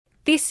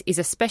This is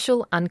a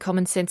special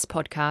Uncommon Sense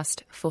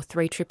podcast for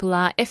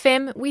 3RRR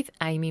FM with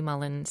Amy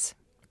Mullins.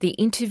 The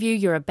interview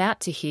you're about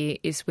to hear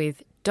is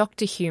with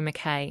Dr. Hugh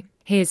Mackay.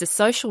 He is a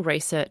social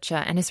researcher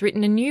and has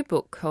written a new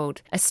book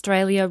called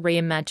Australia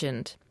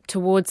Reimagined,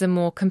 Towards a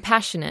More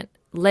Compassionate,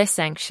 Less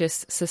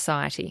Anxious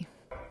Society.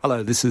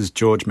 Hello, this is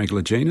George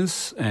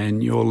Megalogenis,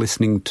 and you're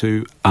listening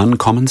to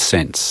Uncommon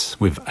Sense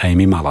with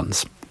Amy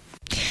Mullins.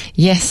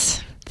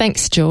 Yes.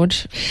 Thanks,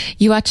 George.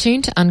 You are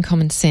tuned to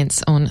Uncommon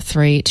Sense on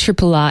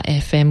 3RRR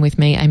FM with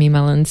me, Amy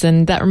Mullins,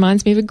 and that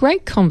reminds me of a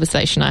great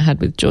conversation I had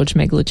with George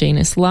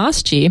Megalogenis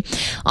last year.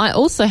 I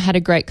also had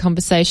a great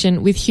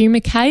conversation with Hugh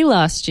Mackay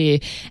last year,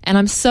 and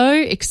I'm so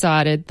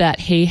excited that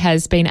he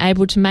has been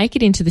able to make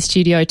it into the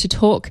studio to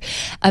talk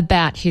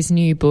about his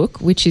new book,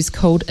 which is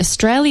called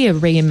Australia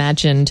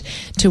Reimagined,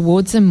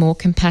 Towards a More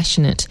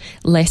Compassionate,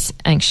 Less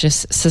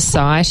Anxious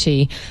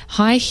Society.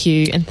 Hi,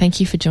 Hugh, and thank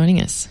you for joining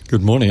us.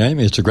 Good morning,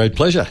 Amy. It's a great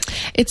pleasure.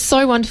 It's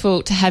so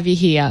wonderful to have you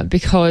here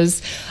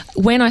because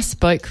when I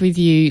spoke with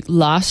you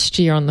last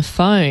year on the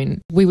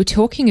phone, we were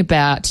talking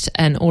about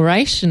an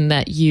oration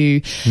that you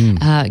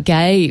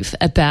gave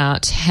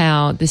about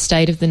how the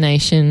state of the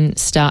nation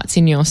starts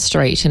in your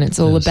street, and it's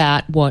all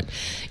about what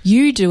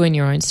you do in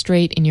your own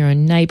street, in your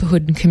own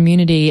neighbourhood and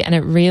community, and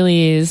it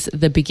really is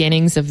the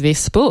beginnings of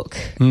this book.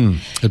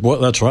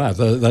 That's right.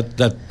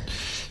 That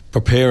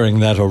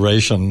preparing that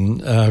oration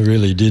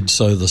really did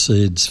sow the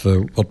seeds for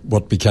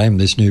what became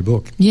this new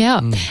book.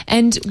 Yeah.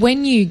 And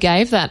when you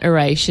gave that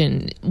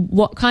oration,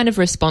 what kind of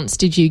response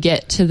did you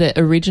get to the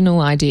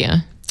original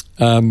idea?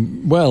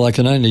 Well, I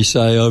can only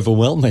say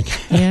overwhelming.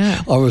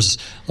 Yeah. I was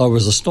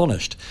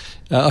astonished.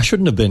 I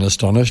shouldn't have been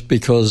astonished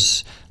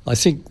because I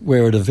think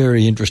we're at a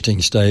very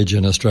interesting stage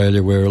in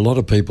Australia where a lot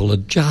of people are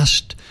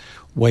just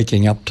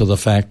waking up to the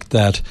fact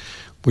that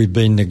we've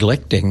been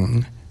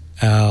neglecting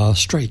our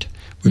street.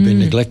 We've been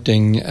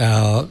neglecting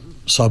our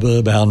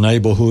suburb, our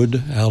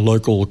neighbourhood, our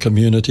local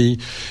community.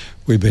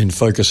 We've been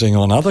focusing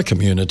on other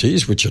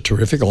communities, which are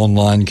terrific,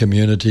 online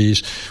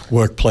communities,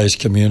 workplace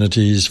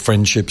communities,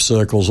 friendship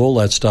circles, all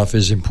that stuff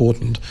is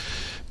important.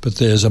 But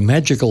there's a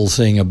magical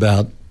thing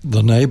about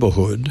the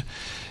neighbourhood,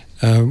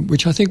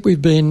 which I think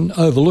we've been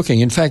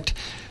overlooking. In fact,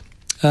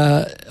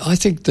 I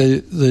think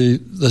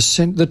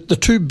the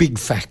two big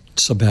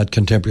facts about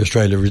contemporary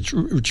Australia,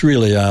 which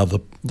really are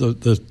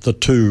the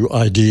two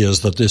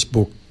ideas that this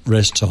book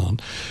rests on.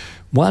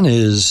 One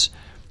is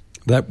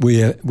that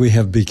we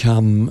have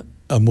become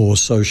a more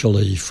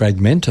socially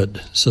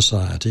fragmented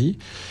society,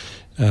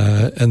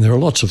 and there are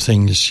lots of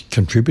things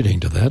contributing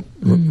to that.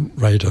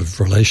 Rate of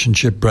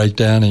relationship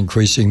breakdown,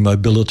 increasing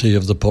mobility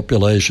of the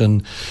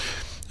population,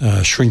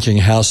 shrinking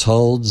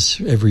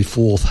households. Every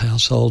fourth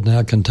household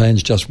now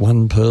contains just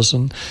one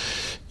person.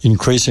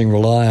 Increasing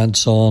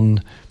reliance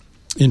on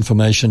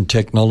information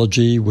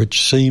technology,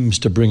 which seems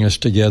to bring us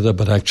together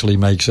but actually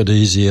makes it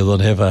easier than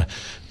ever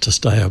to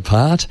stay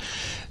apart.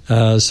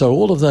 So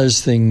all of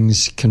those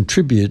things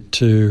contribute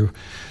to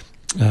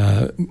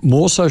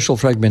more social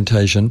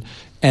fragmentation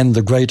and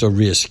the greater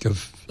risk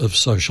of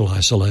social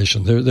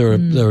isolation.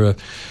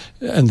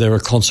 There are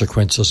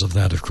consequences of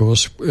that, of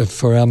course,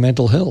 for our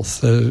mental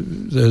health.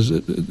 There's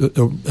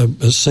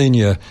a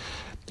senior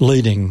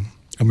leading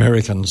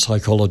American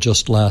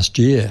psychologist last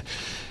year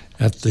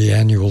at the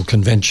annual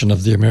convention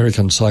of the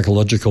American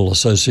Psychological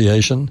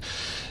Association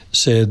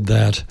said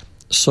that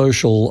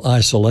social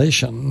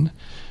isolation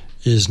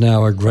is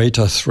now a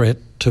greater threat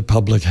to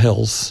public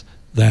health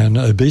than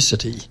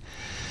obesity.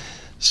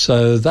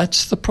 So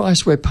that's the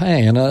price we're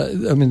paying.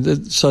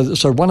 And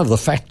so one of the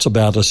facts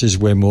about us is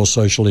we're more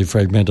socially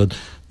fragmented.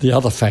 The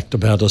other fact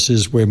about us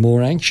is we're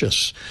more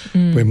anxious,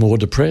 we're more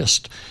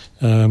depressed,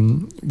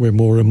 we're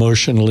more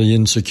emotionally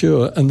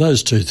insecure, and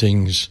those two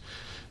things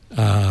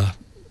are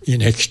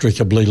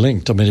inextricably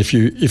linked. I mean, if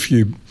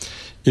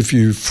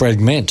you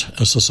fragment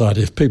a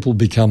society, if people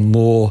become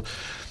more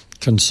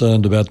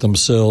concerned about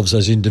themselves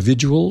as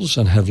individuals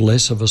and have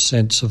less of a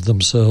sense of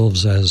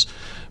themselves as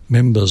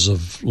members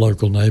of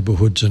local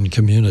neighbourhoods and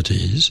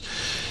communities,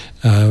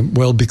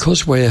 well,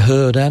 because we're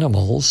herd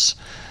animals,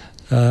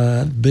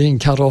 being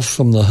cut off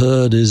from the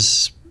herd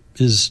is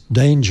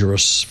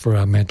dangerous for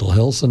our mental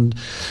health. And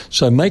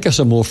so make us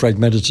a more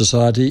fragmented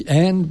society,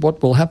 and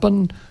what will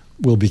happen?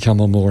 We'll become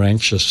a more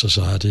anxious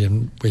society,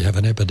 and we have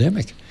an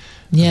epidemic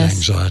of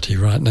anxiety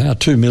right now.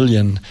 2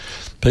 million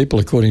people,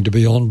 according to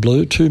Beyond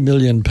Blue, 2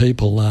 million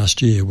people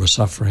last year were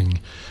suffering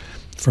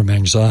from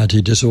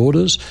anxiety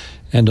disorders,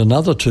 and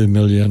another 2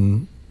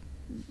 million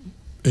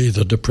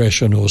either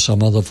depression or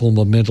some other form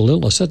of mental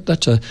illness.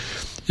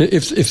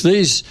 If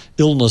these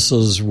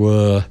illnesses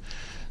were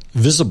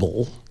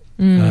visible,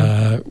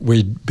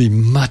 we'd be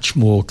much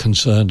more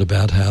concerned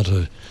about how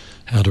to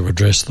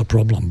address the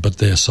problem, but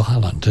they're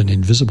silent and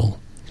invisible.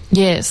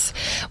 Yes.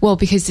 Well,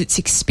 because it's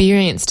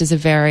experienced as a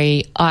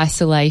very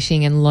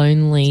isolating and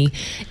lonely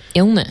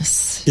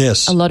illness.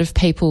 Yes. A lot of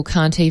people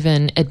can't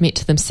even admit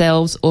to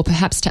themselves or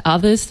perhaps to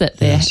others that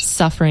they're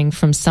suffering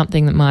from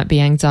something that might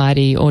be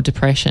anxiety or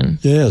depression.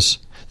 Yes.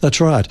 That's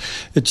right.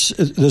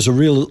 There's a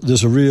real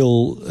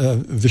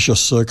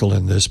vicious circle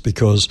in this,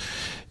 because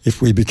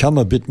if we become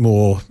a bit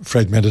more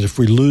fragmented, if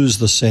we lose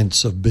the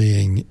sense of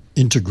being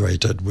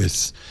integrated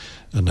with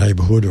a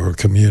neighbourhood or a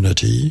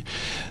community,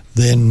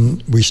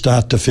 then we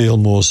start to feel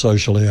more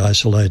socially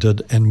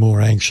isolated and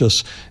more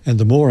anxious. And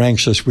the more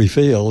anxious we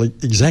feel,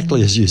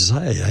 exactly as you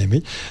say,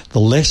 Amy, the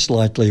less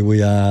likely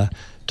we are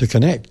to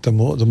connect, the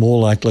more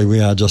likely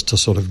we are just to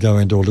sort of go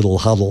into a little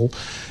huddle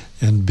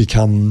and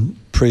become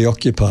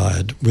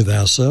preoccupied with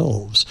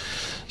ourselves.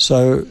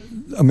 So,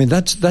 I mean,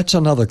 that's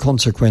another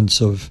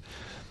consequence of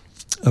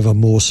a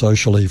more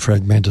socially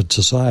fragmented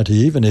society.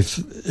 Even if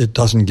it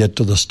doesn't get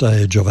to the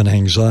stage of an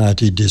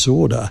anxiety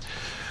disorder,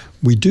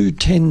 we do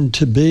tend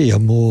to be a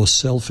more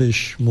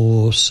selfish,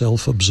 more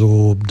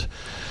self-absorbed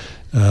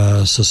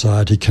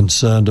society,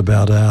 concerned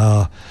about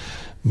our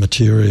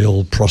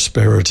material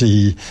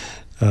prosperity,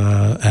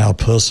 our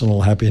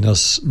personal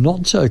happiness,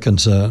 not so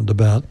concerned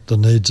about the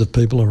needs of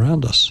people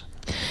around us.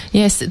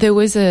 Yes, there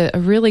was a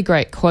really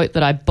great quote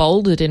that I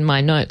bolded in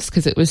my notes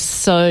because it was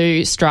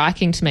so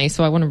striking to me,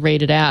 so I want to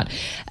read it out.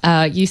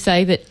 You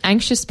say that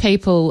anxious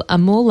people are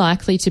more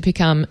likely to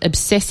become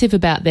obsessive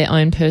about their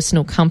own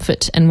personal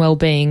comfort and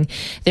well-being,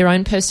 their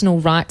own personal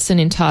rights and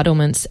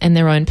entitlements, and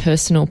their own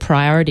personal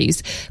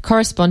priorities.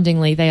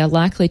 Correspondingly, they are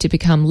likely to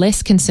become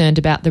less concerned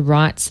about the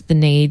rights, the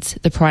needs,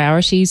 the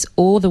priorities,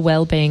 or the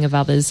well-being of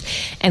others,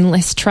 and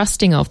less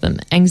trusting of them.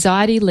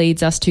 Anxiety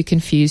leads us to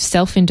confuse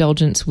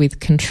self-indulgence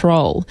with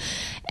control.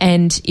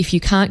 And if you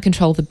can't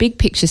control the big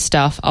picture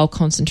stuff, I'll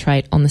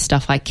concentrate on the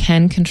stuff I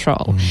can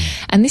control.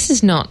 And this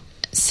is not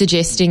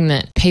suggesting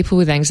that people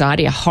with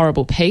anxiety are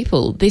horrible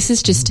people. This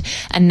is just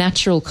a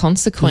natural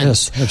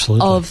consequence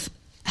of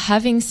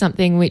having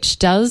something which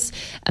does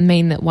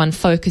mean that one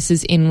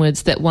focuses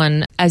inwards, that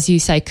one, as you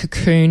say,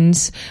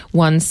 cocoons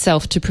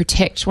oneself to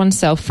protect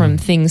oneself from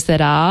things that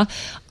are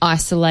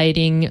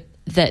isolating,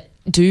 that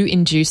do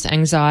induce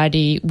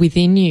anxiety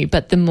within you.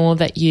 But the more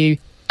that you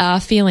are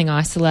feeling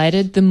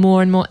isolated, the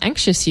more and more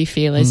anxious you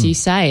feel, as you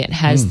say. It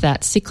has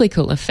that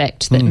cyclical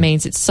effect that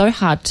means it's so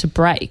hard to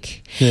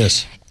break.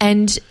 Yes.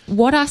 And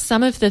what are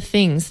some of the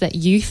things that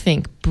you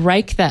think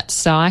break that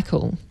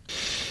cycle?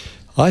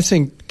 I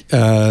think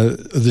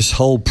this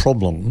whole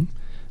problem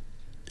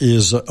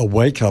is a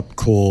wake-up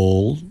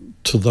call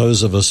to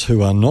those of us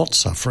who are not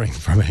suffering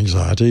from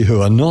anxiety,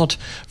 who are not,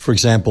 for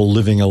example,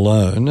 living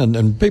alone.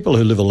 And people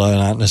who live alone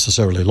aren't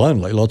necessarily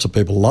lonely. Lots of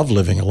people love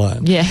living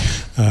alone. Yeah.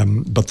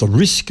 But the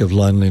risk of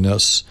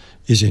loneliness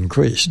is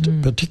increased,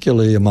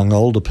 particularly among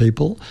older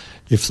people,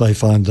 if they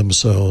find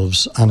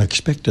themselves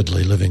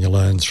unexpectedly living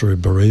alone through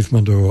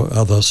bereavement or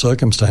other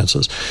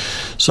circumstances.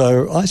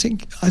 So I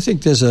think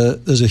there's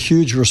a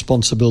huge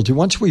responsibility.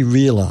 Once we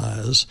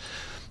realise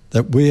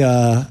that we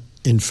are,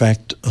 in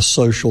fact, a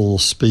social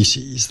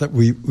species, that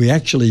we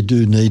actually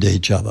do need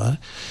each other,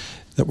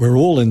 that we're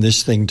all in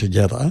this thing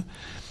together,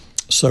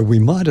 so we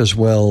might as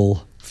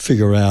well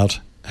figure out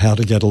how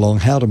to get along,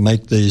 how to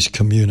make these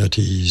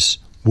communities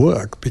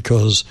work,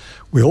 because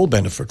we all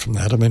benefit from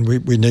that. I mean,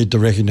 we need to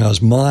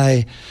recognise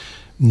my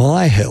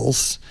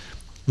health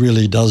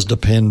really does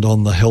depend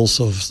on the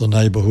health of the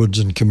neighbourhoods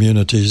and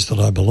communities that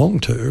I belong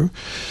to.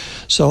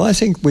 So I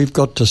think we've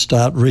got to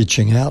start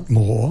reaching out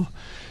more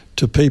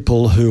to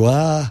people who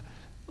are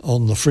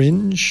on the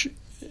fringe,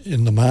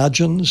 in the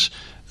margins,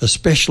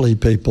 especially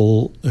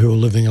people who are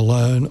living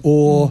alone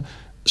or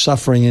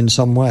suffering in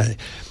some way.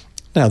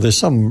 Now, there's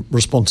some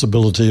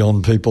responsibility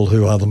on people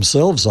who are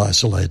themselves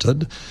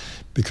isolated,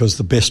 because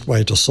the best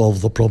way to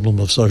solve the problem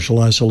of social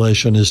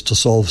isolation is to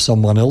solve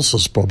someone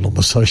else's problem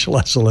of social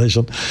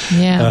isolation.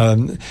 Yeah.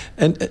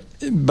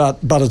 But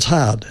it's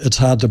hard. It's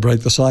hard to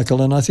break the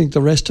cycle, and I think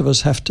the rest of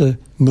us have to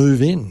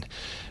move in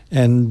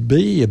and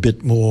be a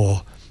bit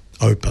more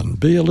open,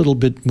 be a little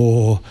bit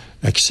more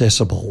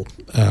accessible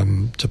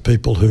to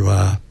people who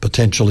are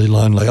potentially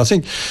lonely. I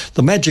think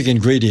the magic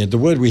ingredient, the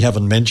word we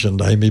haven't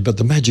mentioned, Amy, but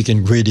the magic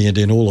ingredient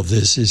in all of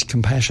this is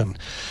compassion.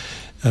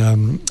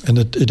 And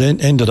it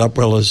ended up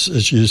well,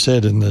 as you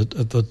said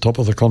at the top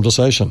of the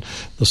conversation.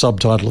 The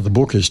subtitle of the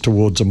book is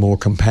Towards a More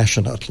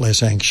Compassionate,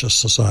 Less Anxious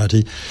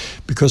Society,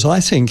 because I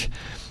think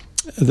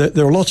that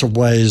there are lots of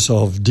ways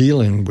of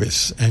dealing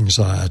with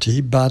anxiety,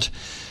 but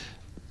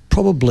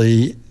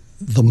probably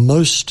the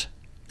most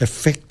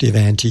effective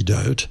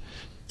antidote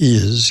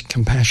is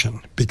compassion,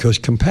 because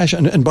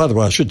compassion, and by the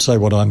way, I should say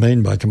what I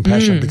mean by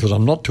compassion, because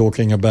I'm not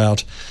talking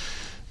about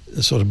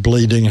sort of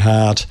bleeding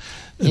heart,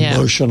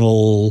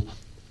 emotional,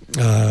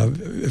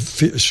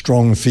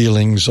 strong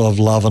feelings of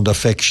love and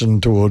affection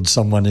towards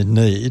someone in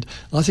need.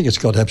 I think it's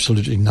got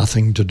absolutely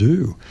nothing to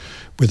do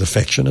with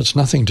affection. It's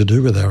nothing to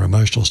do with our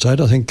emotional state.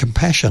 I think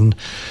compassion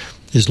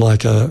is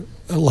like a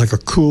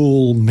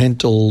cool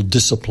mental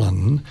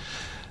discipline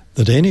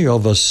that any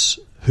of us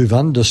who've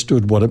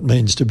understood what it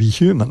means to be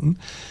human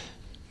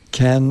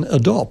can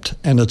adopt.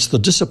 And it's the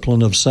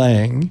discipline of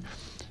saying,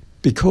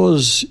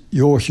 because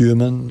you're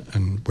human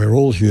and we're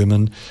all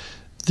human,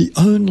 the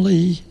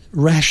only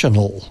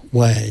rational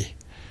way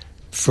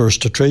for us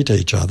to treat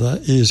each other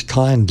is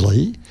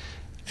kindly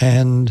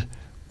and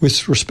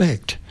with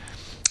respect.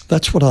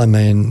 That's what I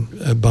mean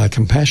by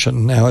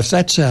compassion. Now, if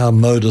that's our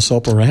modus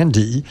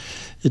operandi,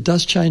 it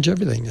does change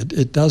everything.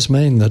 It does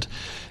mean that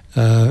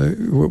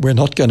we're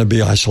not going to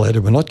be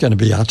isolated. We're not going to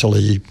be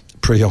utterly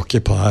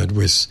preoccupied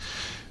with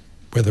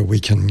whether we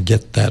can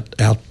get that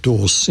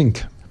outdoor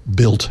sink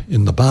built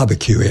in the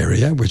barbecue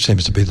area, which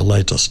seems to be the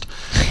latest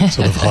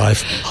sort of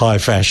high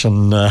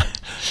fashion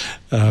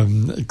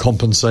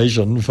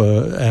compensation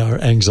for our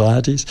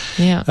anxieties.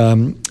 Yeah.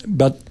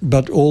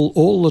 But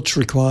all that's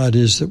required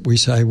is that we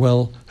say,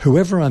 well,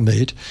 whoever I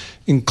meet,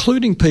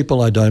 including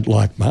people I don't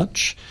like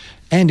much,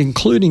 and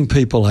including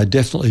people I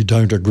definitely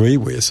don't agree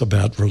with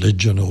about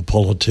religion or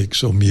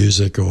politics or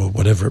music or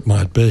whatever it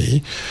might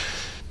be,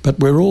 but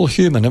we're all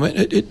human. I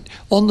mean,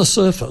 on the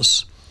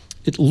surface,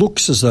 it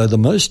looks as though the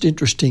most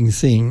interesting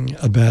thing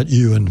about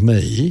you and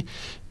me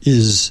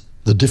is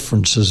the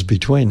differences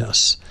between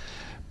us.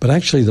 But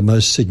actually the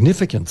most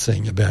significant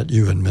thing about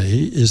you and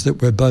me is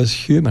that we're both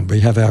human.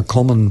 We have our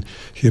common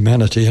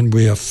humanity, and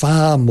we are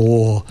far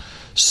more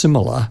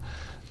similar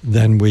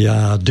than we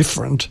are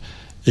different,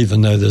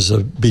 even though there's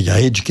a big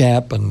age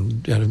gap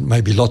and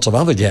maybe lots of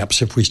other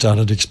gaps if we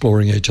started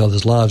exploring each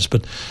other's lives.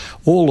 But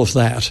all of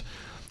that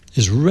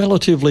is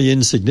relatively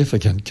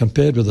insignificant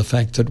compared with the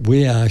fact that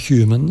we are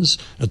humans,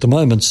 at the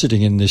moment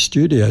sitting in this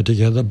studio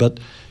together, but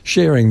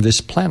sharing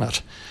this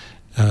planet.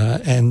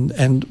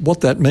 And what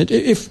that meant,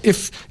 if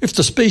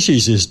the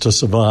species is to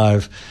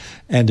survive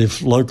and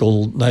if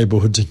local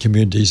neighbourhoods and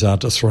communities are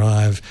to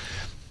thrive,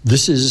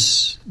 this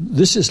is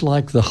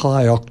like the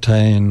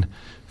high-octane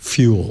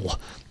fuel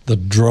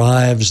that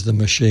drives the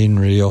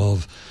machinery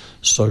of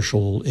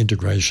social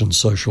integration,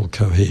 social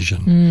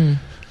cohesion. Mm.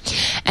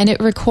 And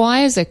it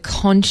requires a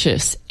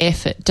conscious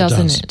effort,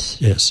 doesn't it?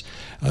 Yes.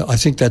 I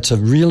think that's a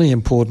really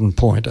important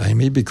point,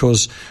 Amy,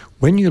 because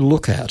when you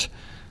look at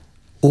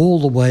all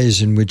the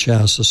ways in which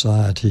our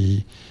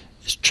society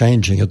is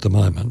changing at the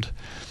moment,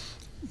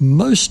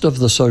 most of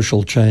the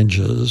social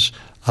changes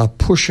are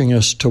pushing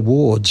us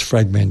towards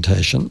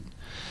fragmentation,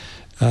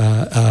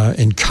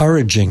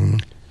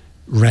 encouraging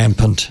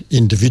rampant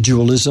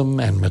individualism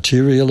and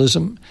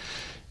materialism.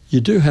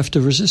 You do have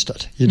to resist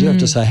it. You do have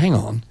to say, hang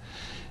on.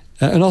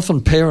 And often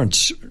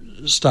parents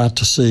start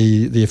to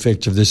see the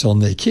effect of this on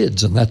their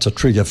kids, and that's a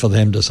trigger for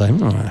them to say,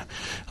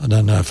 I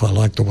don't know if I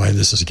like the way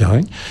this is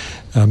going.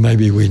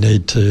 Maybe we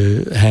need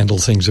to handle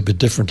things a bit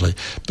differently.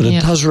 But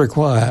it does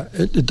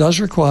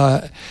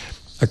require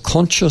a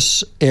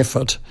conscious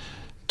effort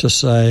to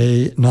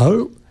say,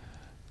 no,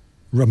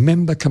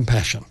 remember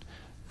compassion.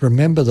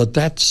 Remember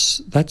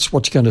that's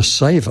what's going to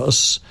save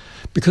us,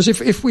 because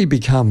if we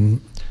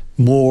become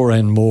more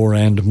and more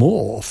and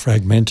more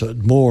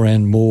fragmented, more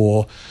and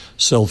more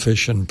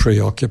selfish and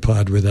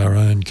preoccupied with our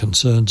own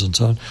concerns and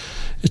so on,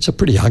 it's a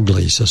pretty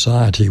ugly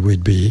society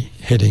we'd be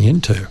heading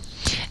into.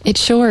 It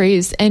sure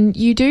is. And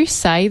you do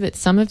say that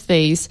some of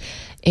these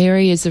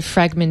areas of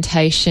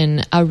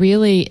fragmentation are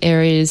really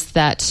areas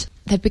that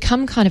they've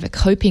become kind of a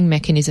coping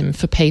mechanism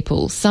for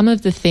people. Some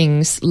of the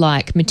things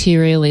like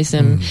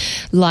materialism,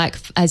 like,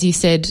 as you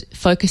said,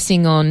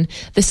 focusing on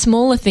the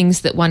smaller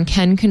things that one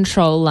can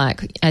control,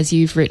 like, as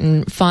you've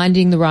written,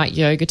 finding the right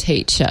yoga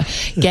teacher,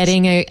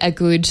 getting a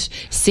good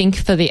sink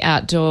for the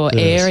outdoor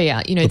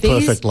area. The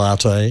perfect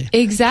latte.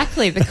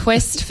 Exactly. The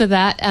quest for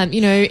that.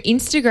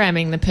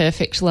 Instagramming the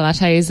perfect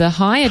latte is a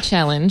higher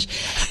challenge.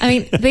 I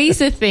mean,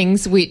 these are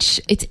things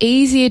which it's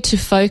easier to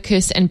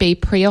focus and be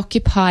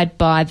preoccupied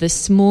by the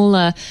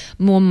smaller,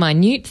 more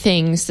minute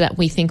things that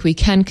we think we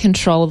can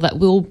control that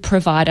will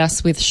provide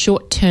us with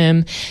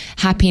short-term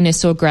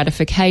happiness or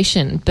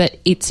gratification. But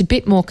it's a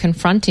bit more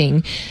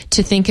confronting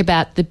to think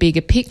about the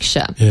bigger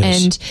picture.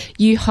 Yes. And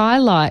you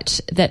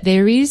highlight that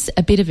there is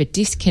a bit of a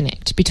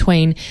disconnect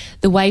between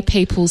the way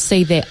people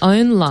see their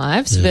own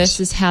lives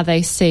versus how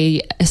they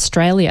see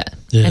Australia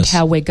and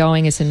how we're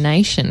going as a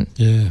nation.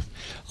 Yeah.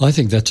 I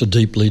think that's a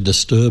deeply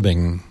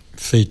disturbing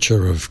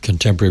feature of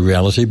contemporary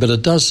reality, but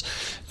it does,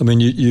 I mean,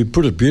 you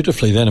put it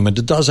beautifully then, I mean,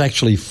 it does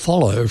actually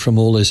follow from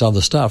all this other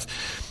stuff.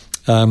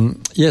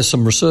 Some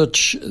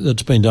research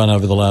that's been done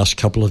over the last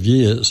couple of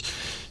years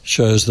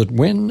shows that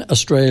when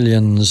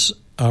Australians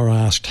are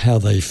asked how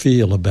they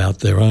feel about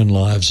their own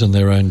lives and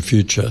their own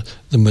future,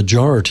 the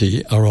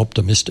majority are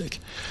optimistic.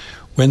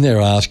 When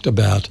they're asked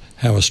about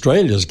how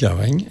Australia's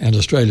going and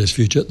Australia's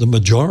future, the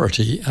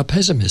majority are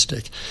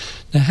pessimistic.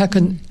 Now, how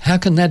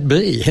can that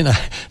be?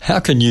 How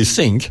can you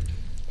think,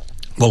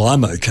 well,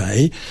 I'm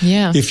okay,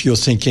 if you're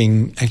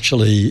thinking,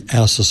 actually,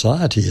 our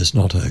society is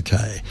not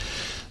okay?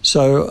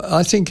 So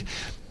I think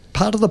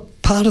part of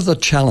the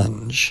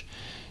challenge,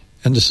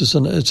 and this is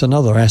it's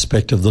another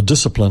aspect of the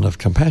discipline of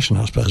compassion,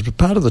 I suppose, but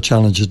part of the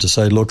challenge is to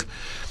say, look,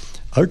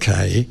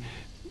 okay,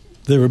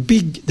 there are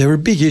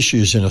big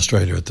issues in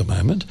Australia at the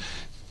moment.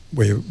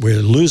 We're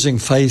losing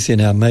faith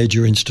in our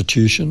major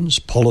institutions,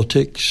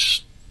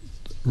 politics,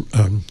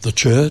 the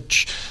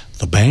church,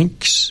 the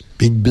banks,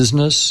 big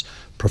business,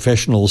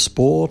 professional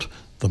sport,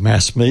 the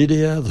mass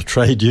media, the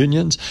trade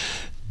unions.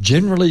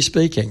 Generally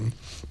speaking,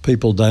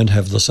 people don't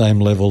have the same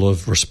level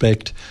of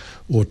respect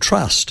or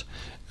trust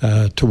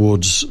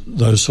towards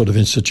those sort of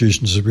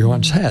institutions as we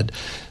once had.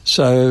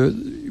 So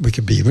we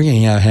could be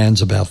wringing our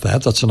hands about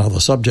that. That's another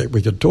subject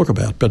we could talk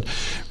about.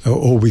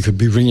 Or we could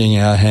be wringing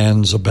our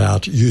hands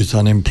about youth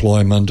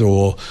unemployment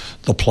or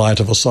the plight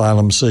of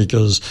asylum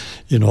seekers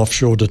in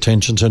offshore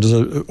detention centres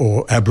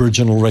or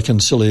Aboriginal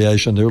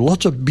reconciliation. There are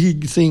lots of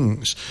big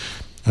things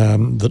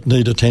that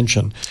need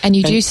attention. And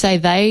you do say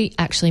they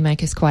actually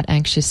make us quite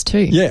anxious too.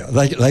 Yeah,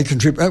 they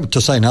contribute,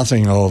 to say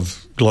nothing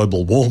of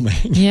global warming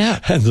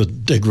and the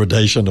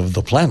degradation of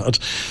the planet.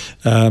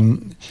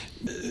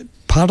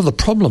 Part of the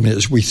problem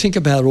is we think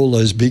about all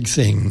those big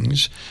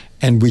things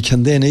and we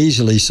can then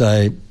easily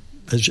say,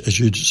 as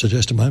you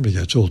suggested a moment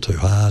ago, it's all too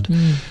hard.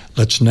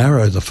 Let's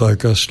narrow the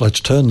focus.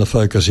 Let's turn the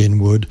focus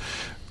inward.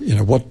 You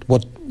know,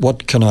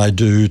 what can I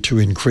do to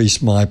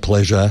increase my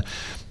pleasure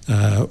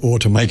or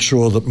to make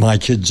sure that my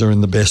kids are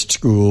in the best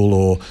school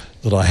or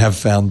that I have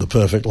found the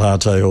perfect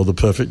latte or the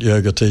perfect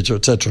yoga teacher,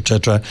 etc.,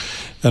 etc.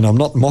 And I'm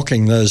not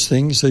mocking those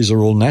things. These are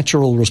all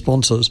natural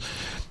responses.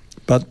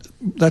 But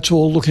that's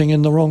all looking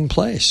in the wrong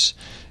place.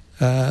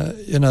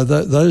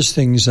 Those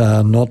things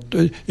are not...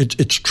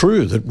 It's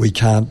true that we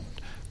can't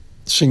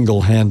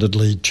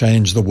single-handedly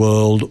change the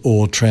world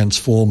or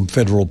transform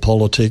federal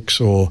politics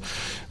or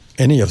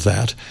any of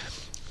that.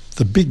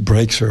 The big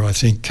breakthrough, I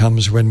think,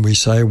 comes when we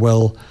say,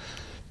 well,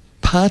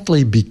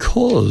 partly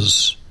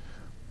because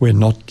we're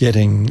not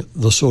getting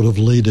the sort of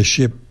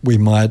leadership we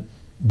might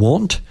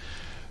want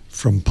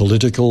from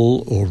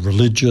political or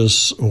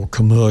religious or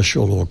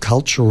commercial or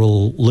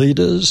cultural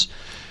leaders,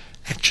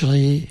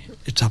 actually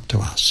it's up to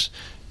us.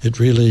 It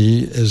really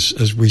is,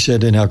 as we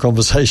said in our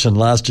conversation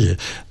last year,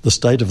 the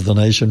state of the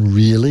nation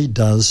really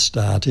does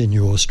start in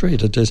your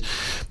street. It is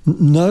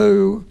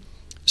no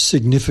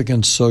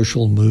significant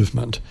social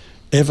movement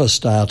ever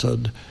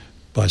started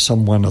by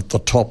someone at the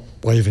top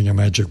waving a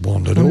magic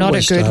wand. It not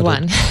always a good started,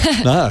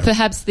 one. No.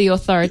 Perhaps the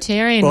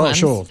authoritarian one. Well,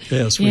 sure.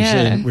 Yes,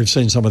 we've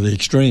seen some of the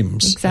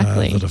extremes that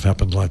have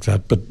happened like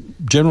that. But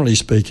generally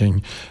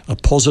speaking, a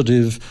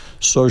positive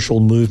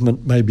social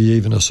movement, maybe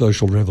even a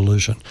social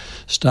revolution,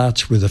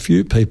 starts with a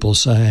few people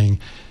saying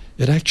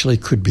it actually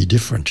could be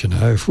different. You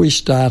know, if we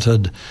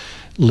started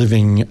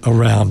living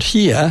around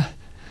here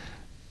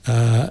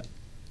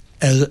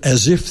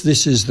as if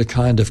this is the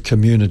kind of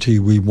community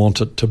we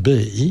want it to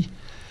be,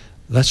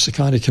 that's the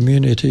kind of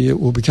community it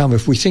will become.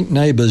 If we think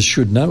neighbours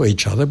should know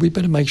each other, we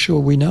better make sure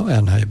we know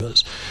our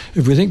neighbours.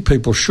 If we think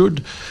people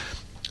should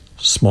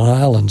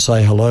smile and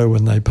say hello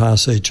when they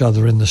pass each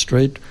other in the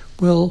street,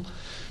 well,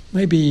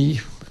 maybe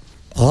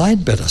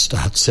I'd better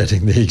start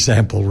setting the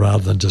example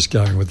rather than just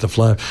going with the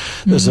flow.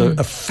 There's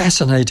a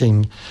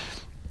fascinating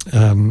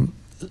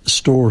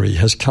story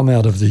has come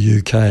out of the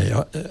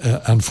UK.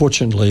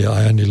 Unfortunately,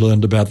 I only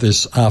learned about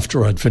this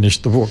after I'd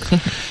finished the book.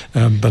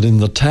 But in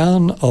the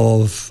town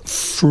of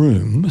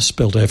Frome,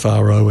 spelled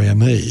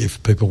Frome,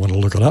 if people want to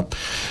look it up,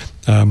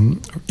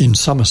 in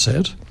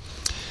Somerset,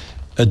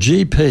 a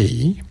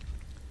GP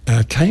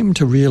came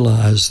to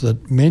realise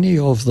that many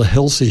of the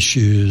health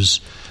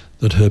issues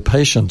that her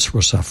patients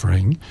were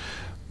suffering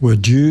were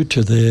due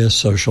to their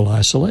social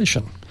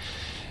isolation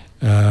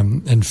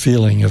and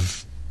feeling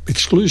of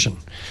exclusion.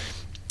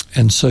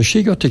 And so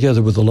she got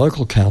together with the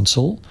local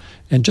council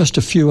and just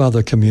a few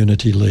other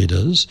community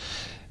leaders,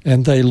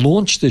 and they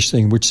launched this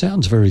thing, which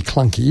sounds very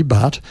clunky,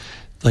 but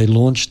they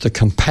launched the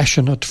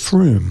Compassionate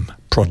Frome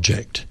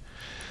project.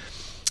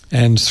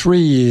 And 3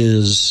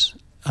 years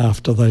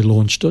after they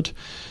launched it,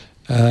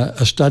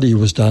 a study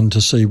was done to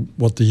see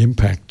what the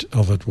impact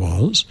of it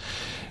was.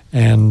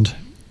 And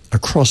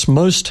across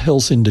most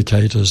health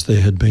indicators, there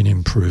had been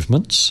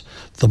improvements.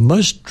 The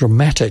most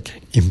dramatic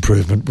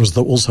improvement was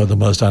also the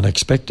most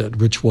unexpected,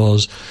 which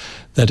was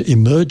that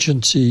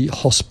emergency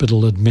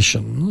hospital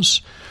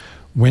admissions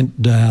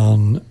went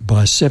down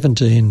by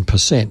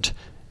 17%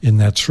 in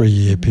that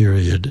 3-year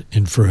period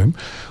in Frome,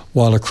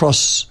 while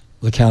across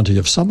the county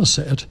of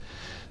Somerset,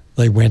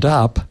 they went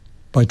up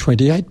by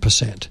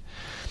 28%.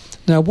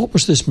 Now, what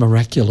was this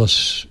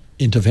miraculous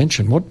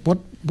intervention? What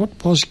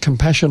was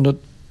Compassionate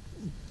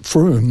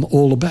Frome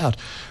all about?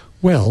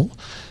 Well,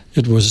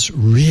 it was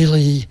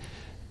really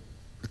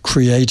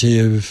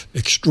creative,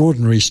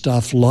 extraordinary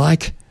stuff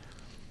like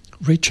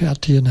reach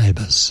out to your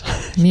neighbours.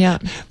 Yeah.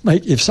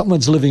 If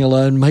someone's living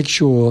alone, make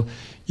sure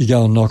you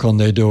go and knock on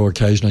their door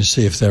occasionally,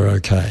 see if they're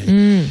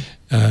okay.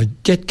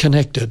 Get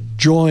connected.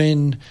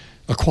 Join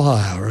a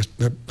choir,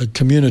 a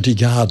community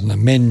garden, a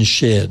men's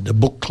shed, a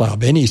book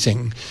club,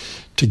 anything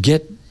to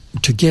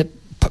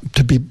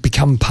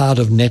become part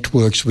of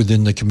networks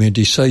within the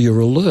community so you're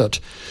alert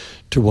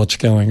to what's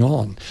going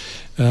on.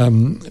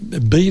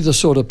 Be the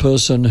sort of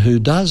person who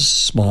does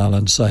smile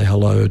and say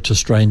hello to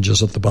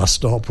strangers at the bus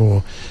stop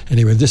or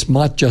anywhere. This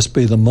might just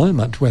be the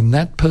moment when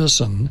that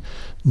person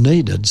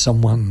needed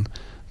someone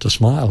to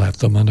smile at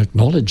them and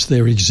acknowledge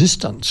their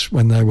existence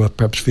when they were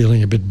perhaps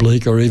feeling a bit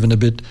bleak or even a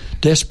bit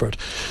desperate.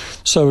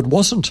 So it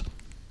wasn't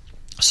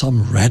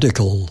some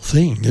radical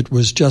thing. It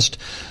was just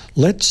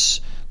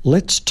let's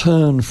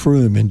turn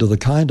Frome into the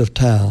kind of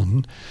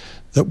town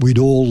that we'd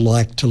all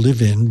like to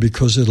live in,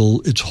 because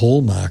its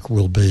hallmark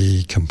will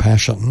be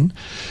compassion,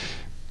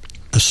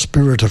 a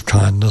spirit of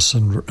kindness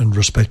and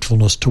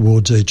respectfulness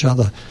towards each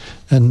other.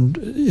 And,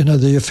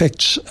 the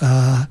effects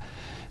are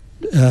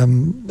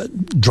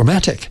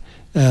dramatic.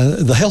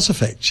 The health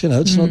effects,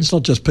 it's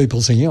not just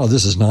people thinking, oh,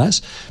 this is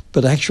nice,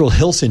 but actual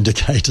health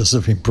indicators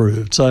have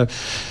improved. So,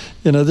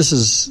 this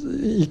is,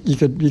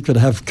 you could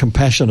have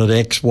compassionate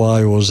X,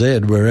 Y, or Z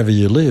wherever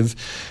you live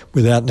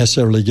without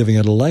necessarily giving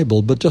it a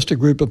label, but just a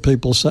group of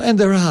people. And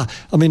there are,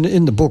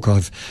 in the book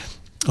I've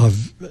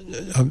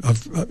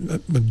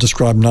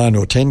described 9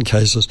 or 10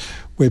 cases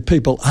where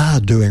people are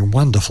doing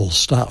wonderful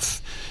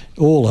stuff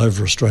all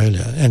over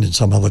Australia and in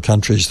some other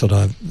countries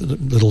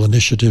little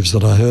initiatives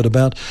that I heard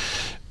about,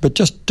 but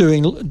just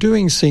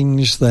doing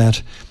things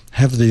that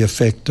have the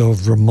effect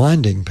of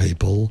reminding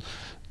people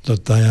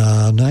that they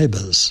are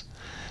neighbours.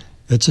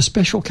 It's a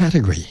special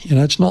category.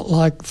 It's not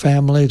like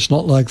family, it's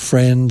not like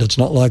friend, it's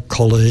not like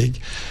colleague,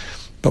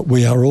 but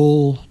we are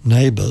all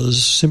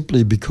neighbours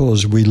simply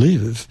because we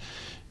live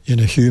in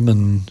a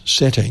human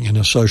setting, in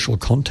a social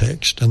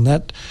context, and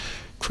that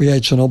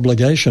creates an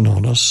obligation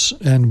on us,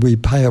 and we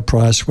pay a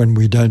price when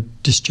we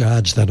don't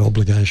discharge that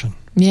obligation.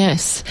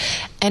 Yes.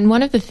 And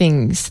one of the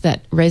things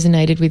that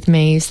resonated with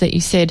me is that you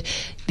said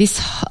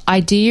this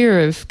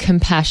idea of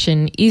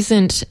compassion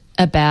isn't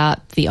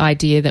about the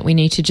idea that we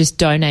need to just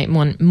donate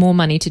more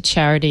money to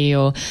charity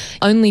or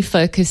only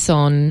focus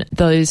on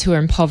those who are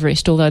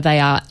impoverished, although they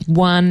are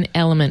one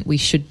element we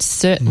should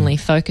certainly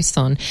focus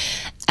on.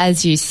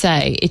 As you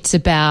say, it's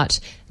about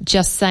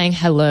just saying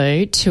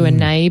hello to a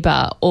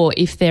neighbour, or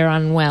if they're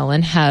unwell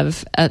and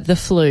have the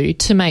flu,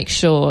 to make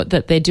sure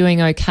that they're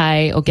doing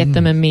okay, or get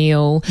them a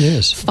meal,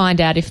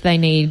 find out if they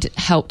need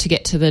help to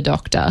get to the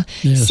doctor.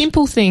 Yes.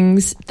 Simple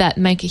things that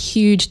make a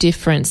huge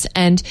difference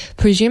and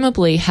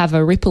presumably have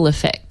a ripple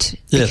effect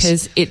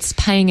because it's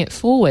paying it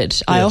forward.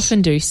 Yes. I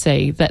often do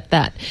see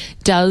that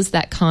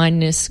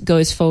kindness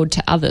goes forward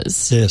to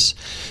others. Yes,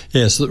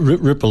 the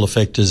ripple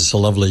effect is a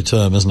lovely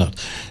term, isn't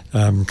it?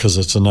 Because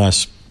it's a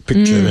nice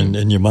picture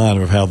in your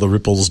mind of how the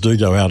ripples do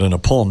go out in a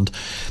pond.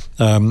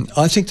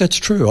 I think that's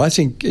true. I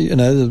think,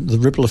 the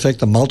ripple effect,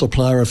 the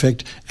multiplier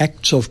effect,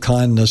 acts of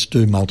kindness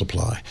do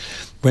multiply.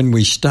 When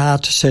we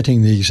start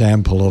setting the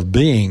example of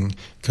being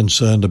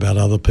concerned about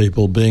other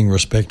people, being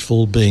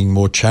respectful, being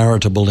more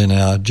charitable in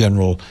our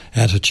general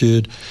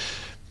attitude,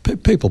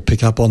 people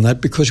pick up on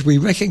that because we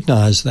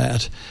recognise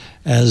that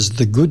as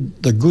the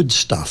good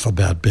stuff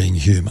about being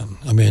human.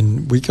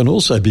 We can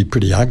also be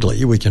pretty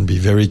ugly. We can be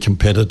very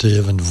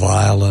competitive and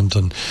violent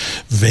and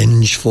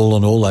vengeful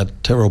and all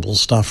that terrible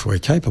stuff we're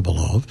capable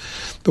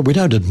of, but we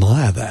don't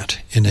admire that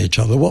in each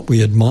other. What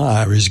we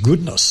admire is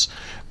goodness.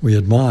 We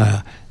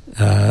admire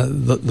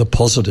the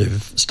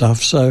positive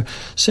stuff. So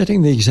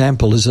setting the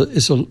example is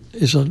a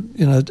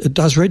it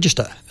does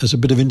register. There's a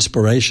bit of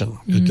inspiration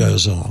that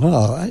goes on.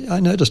 Oh, I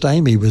noticed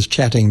Amy was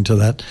chatting to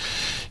that.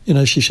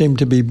 She seemed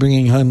to be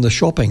bringing home the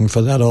shopping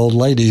for that old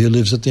lady who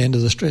lives at the end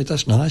of the street.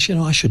 That's nice.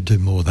 I should do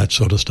more of that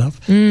sort of stuff.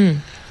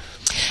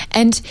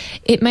 And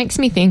it makes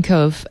me think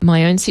of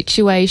my own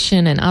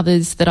situation and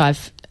others that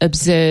I've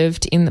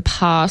observed in the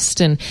past,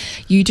 and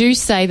you do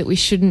say that we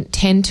shouldn't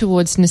tend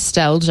towards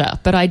nostalgia,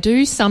 but I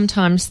do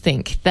sometimes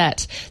think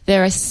that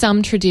there are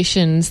some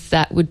traditions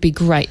that would be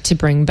great to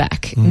bring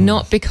back,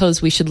 not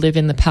because we should live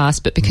in the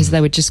past, but because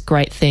they were just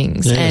great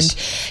things. Yes.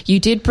 And you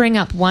did bring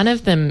up one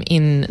of them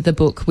in the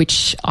book,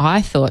 which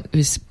I thought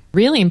was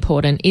really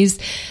important, is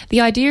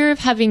the idea of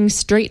having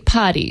street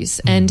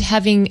parties and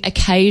having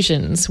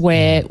occasions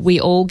where we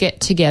all get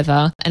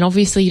together. And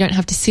obviously you don't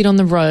have to sit on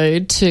the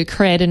road to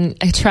create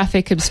a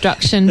traffic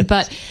obstruction,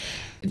 but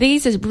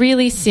these are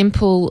really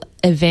simple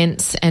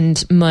events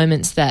and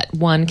moments that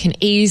one can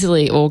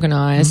easily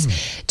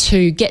organise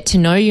to get to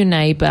know your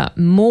neighbour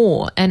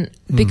more. And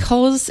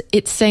because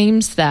it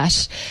seems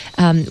that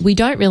we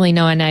don't really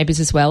know our neighbours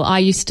as well.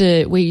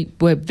 We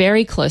were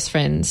very close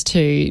friends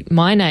to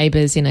my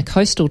neighbours in a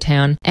coastal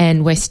town,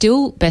 and we're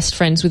still best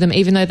friends with them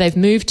even though they've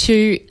moved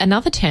to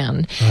another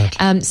town.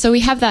 Right. So we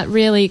have that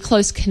really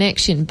close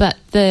connection, but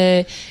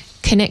the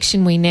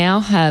connection we now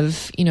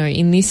have,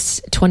 in this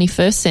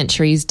 21st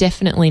century is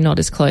definitely not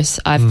as close,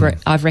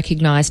 I've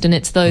recognised. And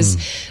it's those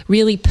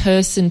really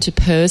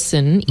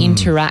person-to-person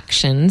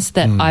interactions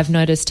that I've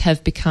noticed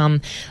have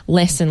become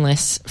less and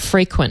less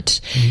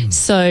frequent.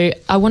 So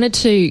I wanted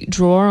to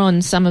draw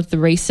on some of the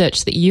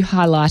research that you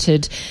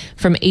highlighted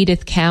from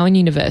Edith Cowan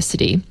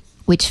University,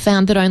 which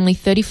found that only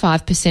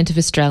 35% of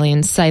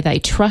Australians say they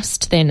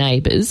trust their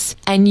neighbours.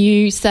 And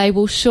you say,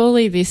 well,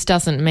 surely this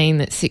doesn't mean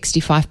that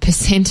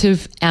 65%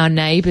 of our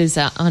neighbours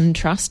are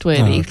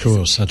untrustworthy. Oh, of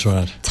course, that's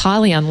right. It's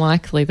highly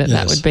unlikely that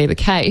that would be the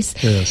case.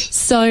 Yes.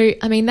 So,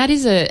 that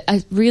is a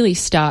really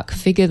stark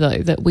figure, though,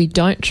 that we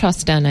don't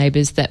trust our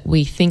neighbours, that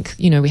we think,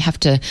 we have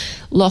to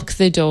lock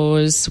the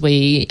doors.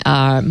 We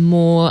are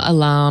more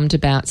alarmed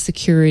about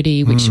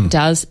security, which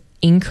does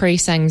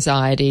increase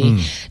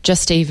anxiety.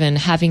 Just even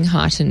having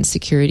heightened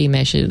security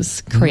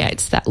measures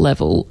creates that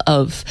level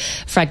of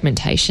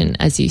fragmentation,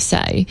 as you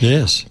say.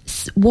 Yes.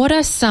 what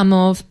are some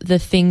of the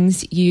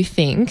things you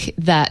think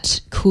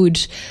that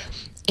could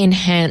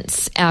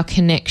enhance our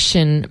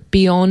connection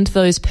beyond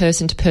those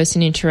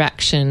person-to-person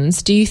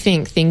interactions? Do you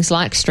think things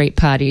like street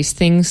parties,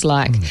 things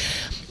like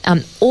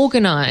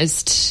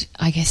organised,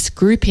 I guess,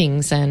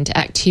 groupings and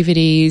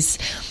activities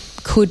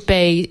could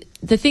be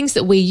the things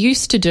that we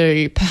used to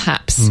do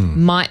perhaps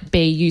might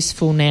be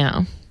useful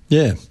now?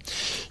 Yeah.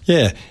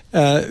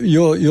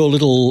 Your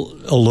little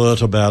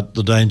alert about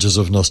the dangers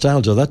of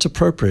nostalgia, that's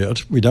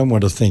appropriate. We don't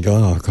want to think,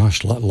 oh,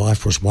 gosh,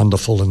 life was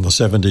wonderful in the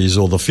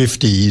 70s or the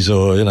 50s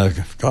or,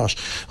 gosh,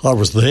 I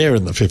was there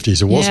in the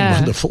 50s. It wasn't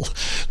wonderful.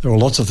 There were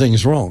lots of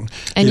things wrong,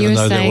 and even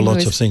though there were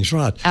lots of things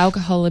right.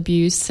 Alcohol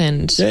abuse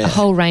and a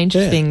whole range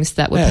of things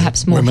that were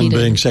perhaps more women hidden.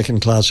 Being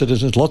second-class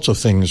citizens, lots of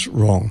things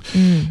wrong.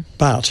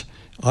 But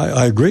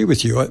I agree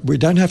with you. We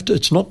don't have to.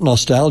 It's not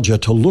nostalgia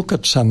to look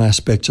at some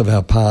aspects of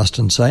our past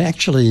and say,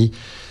 actually,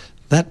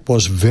 that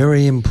was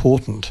very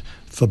important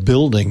for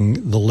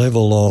building the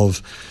level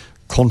of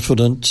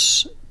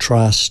confidence,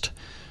 trust,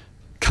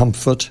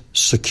 comfort,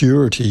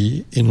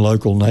 security in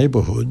local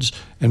neighbourhoods.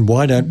 And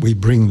why don't we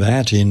bring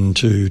that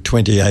into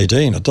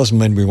 2018? It doesn't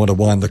mean we want to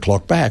wind the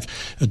clock back.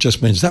 It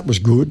just means that was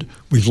good.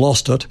 We've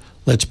lost it.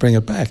 Let's bring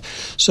it back.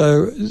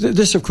 So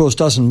this, of course,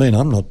 doesn't mean,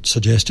 I'm not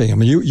suggesting, I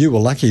mean, you were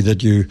lucky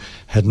that you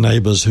had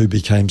neighbours who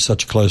became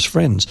such close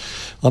friends.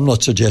 I'm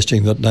not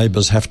suggesting that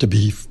neighbours have to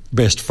be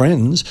best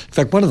friends. In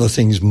fact, one of the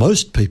things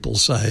most people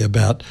say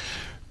about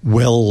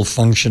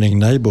well-functioning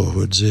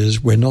neighbourhoods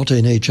is we're not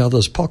in each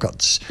other's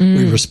pockets.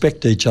 We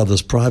respect each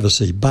other's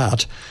privacy,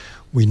 but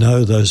we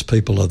know those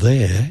people are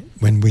there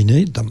when we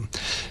need them.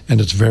 And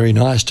it's very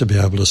nice to be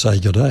able to say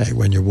good day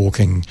when you're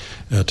walking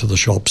to the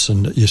shops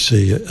and you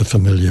see a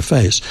familiar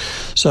face.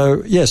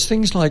 So, yes,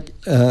 things like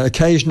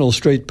occasional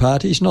street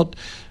parties, not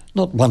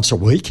once a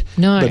week,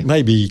 but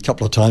maybe a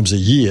couple of times a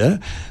year.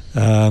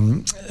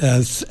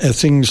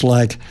 Things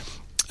like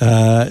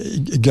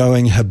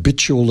going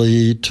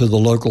habitually to the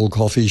local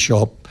coffee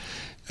shop,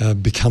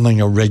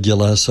 becoming a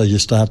regular, so you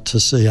start to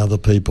see other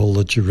people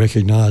that you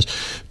recognise,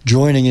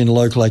 joining in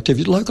local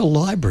activity. Local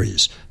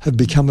libraries have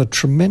become a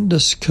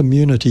tremendous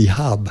community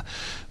hub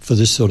for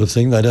this sort of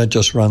thing. They don't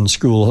just run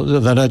school.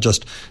 They're not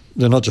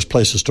just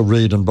places to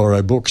read and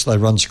borrow books. They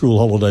run school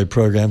holiday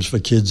programs for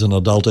kids and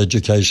adult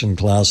education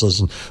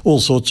classes and all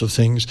sorts of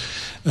things.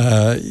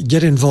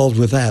 Get involved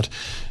with that.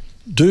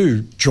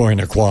 Do join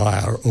a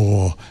choir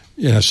or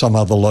some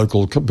other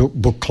local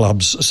book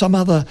clubs, some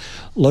other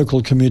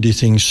local community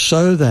things,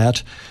 so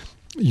that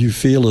you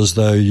feel as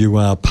though you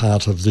are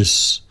part of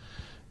this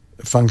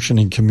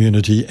functioning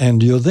community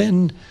and you're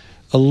then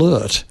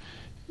alert.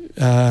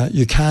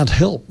 You can't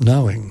help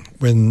knowing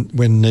when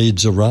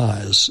needs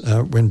arise,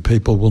 when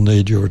people will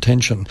need your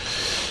attention.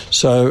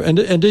 So,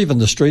 and even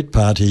the street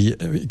party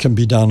can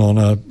be done on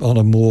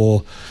a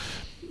more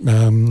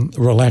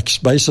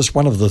relaxed basis.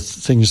 One of the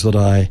things that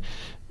I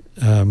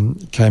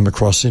came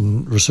across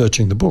in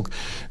researching the book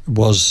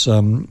was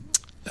in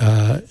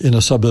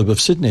a suburb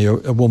of Sydney,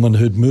 a woman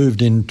who'd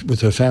moved in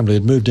with her family,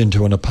 had moved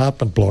into an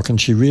apartment block,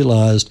 and she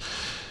realised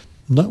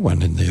no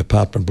one in the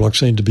apartment block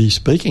seemed to be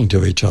speaking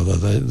to each other.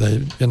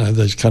 They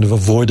kind of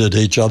avoided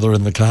each other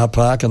in the car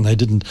park, and they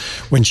didn't.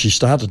 When she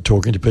started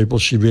talking to people,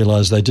 she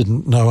realised they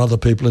didn't know other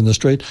people in the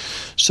street.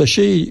 So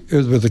she,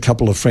 with a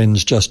couple of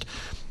friends, just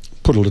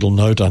put a little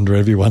note under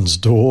everyone's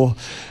door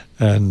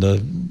and a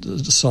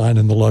sign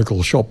in the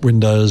local shop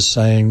windows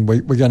saying,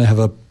 we're going to have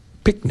a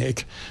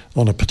picnic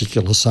on a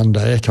particular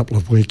Sunday a couple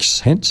of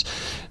weeks hence.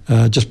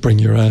 Just bring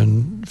your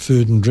own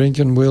food and drink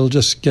and we'll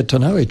just get to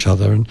know each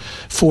other. And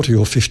 40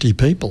 or 50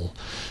 people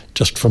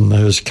just from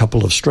those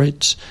couple of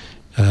streets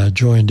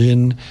joined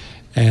in,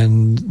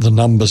 and the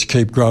numbers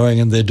keep growing,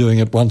 and they're doing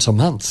it once a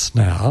month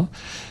now.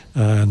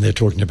 And they're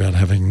talking about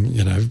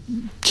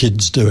having,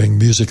 kids doing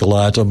musical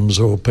items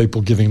or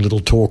people giving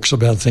little talks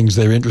about things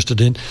they're interested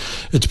in.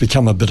 It's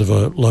become a bit of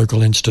a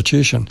local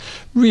institution.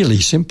 Really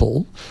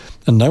simple,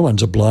 and no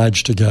one's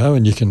obliged to go,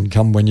 and you can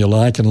come when you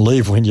like and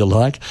leave when you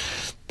like.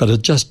 But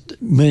it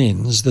just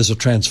means there's a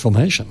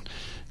transformation,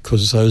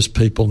 because those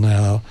people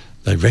now,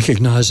 they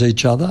recognise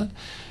each other,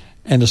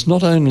 and it's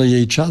not only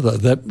each other.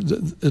 That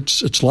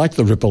it's like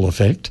the ripple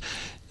effect.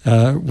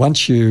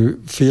 Once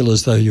you feel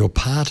as though you're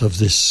part of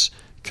this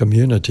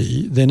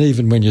community, then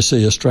even when you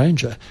see a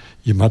stranger,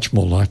 you're much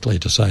more likely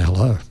to say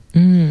hello.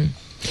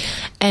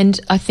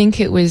 And I think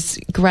it was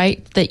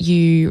great that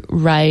you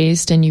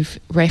raised, and you've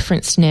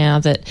referenced now,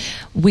 that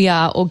we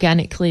are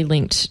organically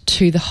linked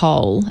to the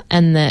whole,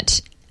 and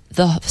that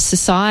the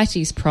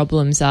society's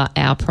problems are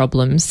our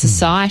problems.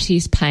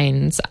 Society's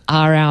pains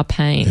are our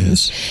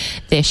pains.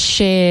 Yes. They're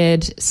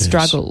shared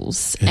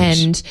struggles.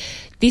 Yes. And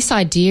this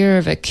idea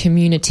of a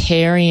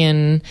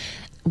communitarian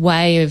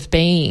way of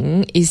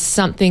being is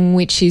something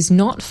which is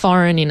not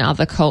foreign in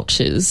other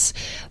cultures,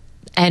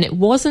 and it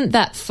wasn't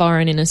that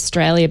foreign in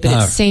Australia, but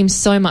it seems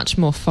so much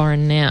more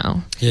foreign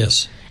now.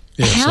 Yes.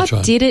 Yes, how that's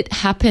right. did it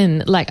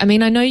happen? Like, I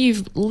mean, I know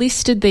you've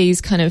listed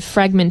these kind of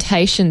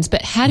fragmentations,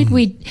 but how did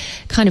we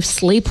kind of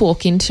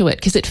sleepwalk into it?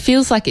 Because it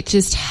feels like it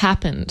just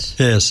happened.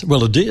 Yes,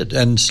 well, it did,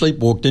 and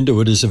sleepwalked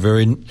into it is a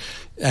very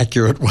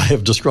accurate way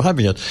of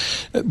describing it,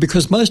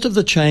 because most of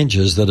the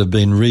changes that have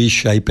been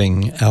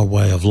reshaping our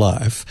way of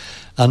life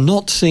are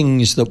not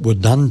things that were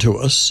done to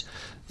us,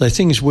 they're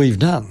things we've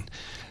done.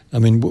 I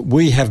mean,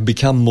 we have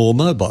become more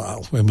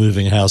mobile. We're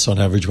moving house on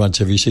average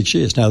once every 6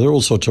 years. Now, there are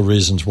all sorts of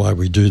reasons why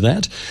we do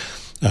that.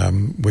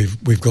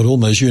 We've got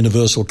almost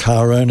universal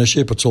car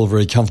ownership. It's all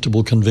very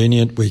comfortable,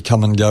 convenient. We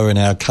come and go in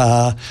our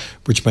car,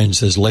 which means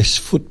there's less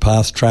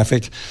footpath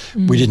traffic.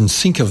 We didn't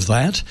think of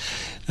that.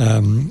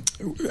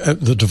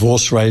 The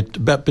divorce rate,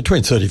 about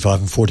between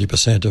 35 and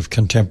 40% of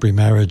contemporary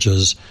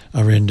marriages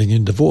are ending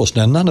in divorce.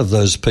 Now, none of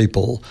those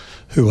people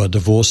who are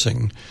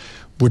divorcing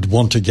would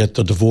want to get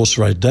the divorce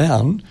rate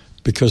down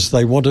because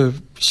they want to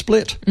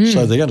split.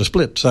 So they're going to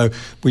split. So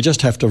we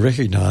just have to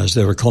recognise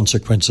there are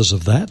consequences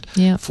of that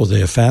for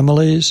their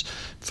families,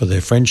 for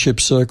their friendship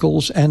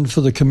circles, and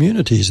for the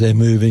communities they're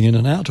moving in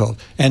and out of,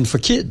 and for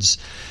kids,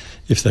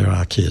 if there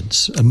are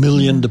kids. 1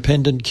 million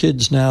dependent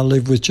kids now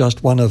live with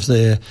just one of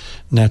their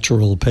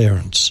natural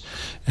parents,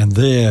 and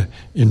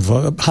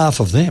half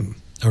of them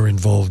are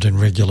involved in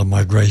regular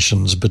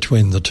migrations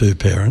between the two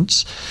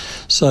parents.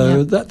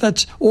 So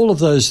that's all of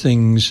those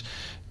things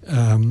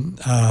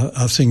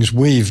are things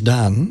we've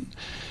done.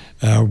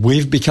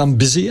 We've become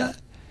busier.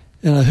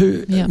 I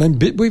mean,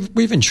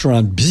 we've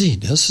enshrined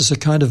busyness as a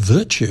kind of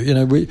virtue. You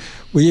know, we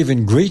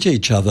even greet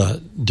each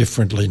other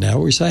differently now.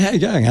 We say, "How you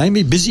going,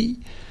 Amy? Busy?"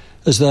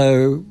 As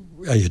though,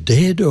 are you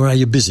dead or are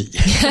you busy?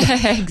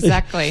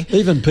 Exactly.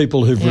 Even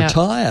people who've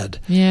retired.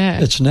 Yeah.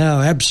 It's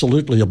now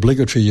absolutely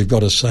obligatory. You've got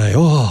to say,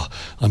 "Oh,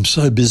 I'm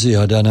so busy,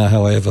 I don't know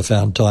how I ever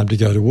found time to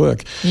go to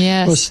work."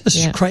 Yes. Well, this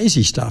is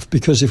crazy stuff,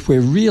 because if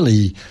we're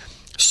really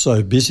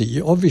so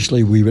busy,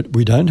 obviously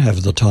we don't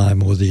have the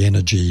time or the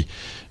energy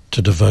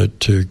to devote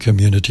to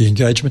community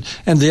engagement.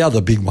 And the other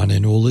big one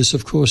in all this,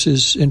 of course,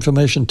 is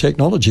information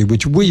technology,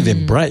 which we've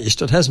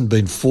embraced. It hasn't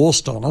been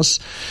forced on us.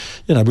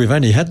 You know, we've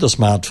only had the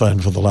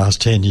smartphone for the last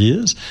 10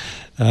 years.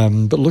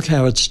 But look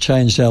how it's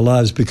changed our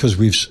lives, because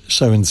we've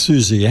so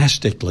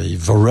enthusiastically,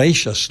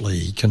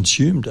 voraciously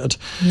consumed it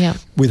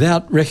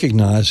without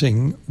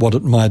recognising what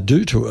it might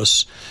do to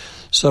us.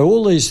 So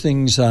all these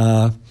things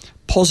are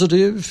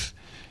positive,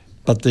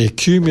 but their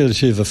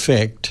cumulative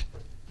effect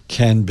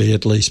can be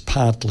at least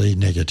partly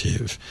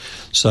negative.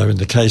 So in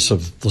the case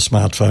of the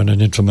smartphone and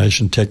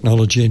information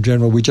technology in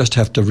general, we just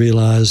have to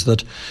realise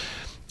that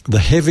the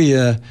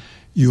heavier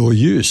your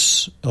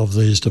use of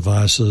these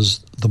devices,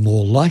 the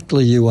more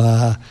likely you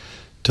are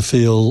to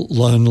feel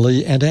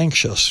lonely and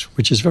anxious,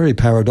 which is very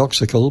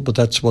paradoxical, but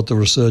that's what the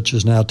research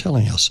is now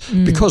telling us.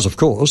 Because, of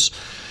course,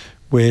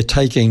 we're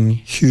taking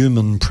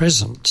human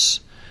presence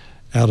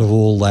out of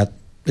all that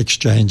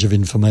exchange of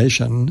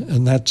information,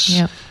 and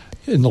that's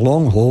in the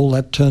long haul,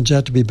 that turns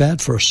out to be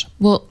bad for us.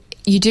 Well,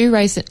 you do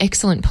raise an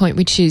excellent point,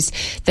 which is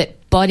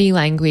that body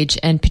language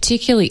and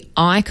particularly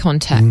eye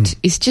contact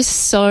is just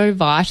so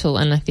vital,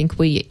 and I think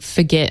we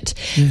forget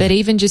that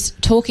even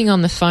just talking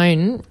on the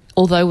phone,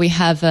 although we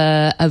have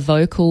a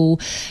vocal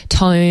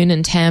tone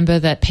and timbre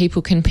that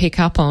people can pick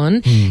up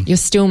on, you're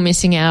still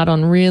missing out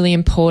on really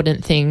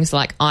important things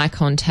like eye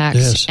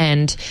contact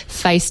and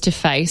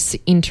face-to-face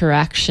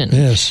interaction.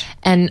 Yes.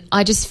 And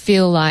I just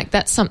feel like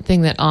that's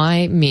something that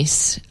I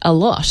miss a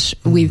lot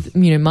with,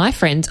 you know, my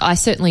friends. I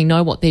certainly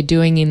know what they're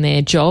doing in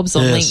their jobs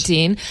on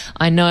LinkedIn.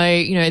 I know,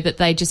 you know, that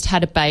they just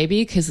had a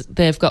baby because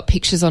they've got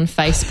pictures on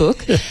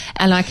Facebook,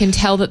 and I can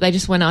tell that they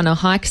just went on a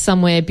hike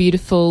somewhere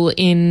beautiful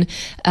in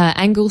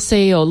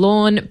Anglesey or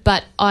Lawn,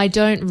 but I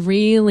don't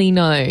really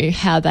know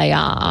how they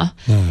are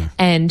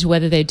and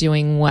whether they're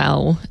doing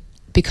well,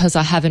 because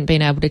I haven't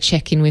been able to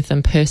check in with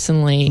them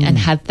personally and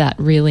have that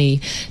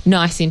really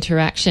nice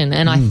interaction.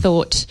 And I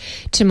thought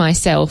to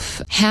myself,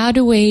 how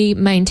do we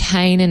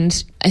maintain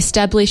and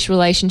establish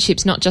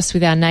relationships not just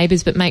with our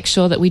neighbours, but make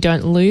sure that we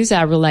don't lose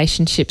our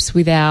relationships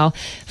with our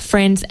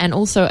friends and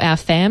also our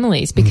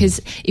families? Because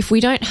if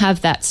we don't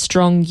have that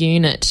strong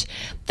unit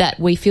that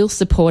we feel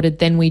supported,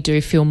 then we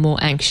do feel more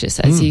anxious,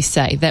 as you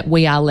say, that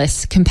we are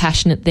less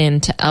compassionate then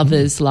to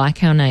others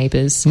like our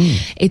neighbours.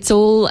 It's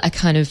all a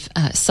kind of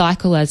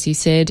cycle, as you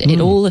said. It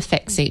all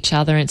affects each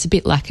other, and it's a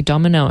bit like a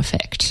domino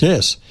effect.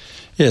 Yes,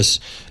 it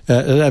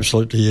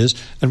absolutely is.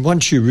 And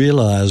once you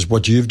realise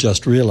what you've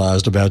just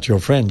realised about your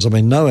friends, I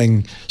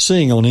mean,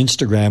 seeing on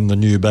Instagram the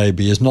new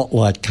baby is not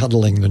like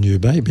cuddling the new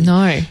baby.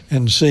 No.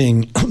 And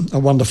seeing a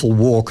wonderful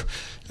walk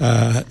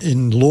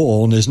in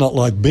Lawn is not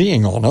like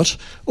being on it,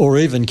 or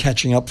even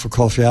catching up for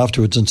coffee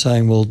afterwards and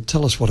saying, well,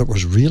 tell us what it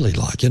was really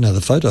like. You know,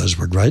 the photos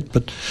were great,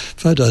 but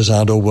photos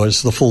aren't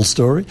always the full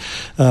story.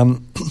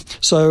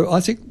 So I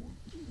think,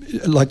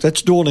 like,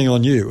 that's dawning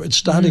on you. It's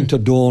starting to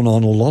dawn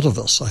on a lot of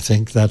us, I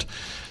think, that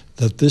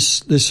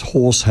this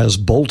horse has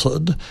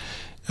bolted,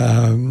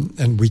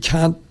 and we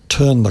can't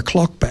turn the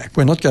clock back.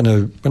 We're not going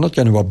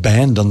to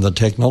abandon the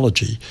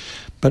technology,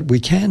 but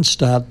we can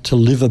start to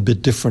live a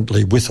bit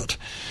differently with it.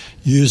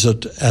 use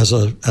it as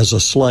a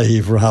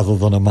slave rather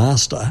than a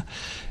master,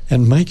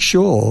 and make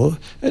sure,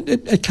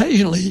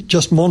 occasionally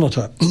just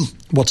monitor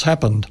what's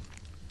happened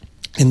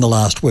in the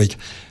last week.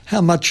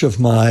 How much of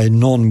my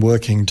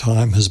non-working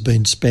time has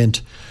been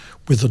spent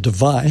with a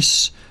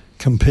device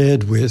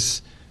compared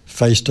with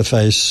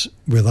face-to-face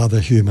with other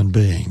human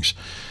beings?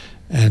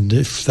 And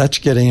if that's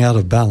getting out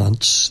of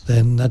balance,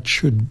 then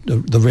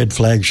the red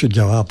flag should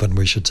go up, and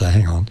we should say,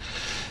 hang on,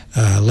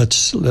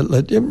 let's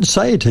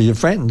say to your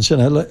friends,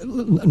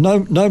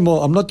 no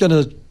more. I'm not going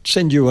to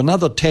send you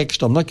another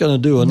text. I'm not going to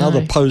do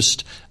another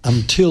post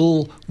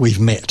until we've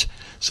met.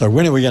 So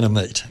when are we going to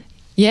meet?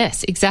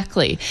 Yes,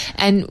 exactly.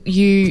 And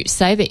you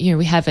say that,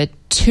 we have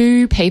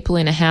two people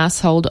in a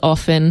household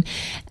often.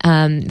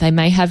 They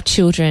may have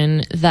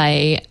children.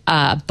 They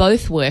are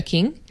both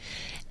working.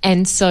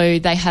 And so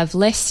they have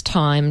less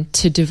time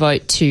to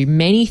devote to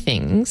many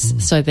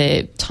things. So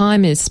their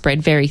time is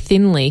spread very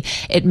thinly.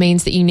 It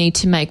means that you need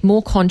to make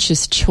more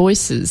conscious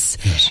choices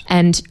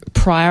and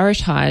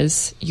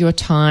prioritise your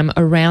time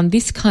around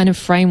this kind of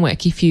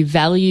framework. If you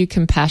value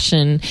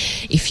compassion,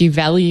 if you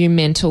value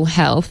mental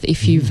health,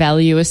 if you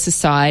value a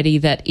society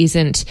that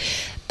isn't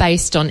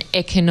based on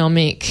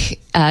economic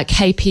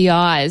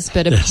KPIs,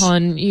 but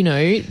upon,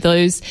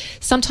 those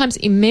sometimes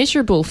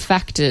immeasurable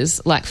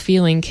factors like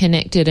feeling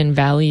connected and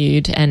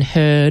valued and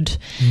heard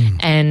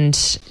and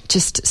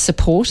just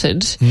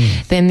supported,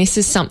 then this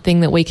is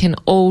something that we can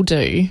all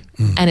do,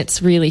 and it's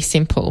really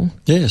simple.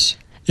 Yes.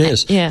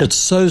 It's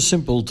so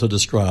simple to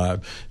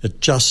describe.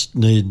 It just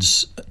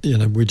needs,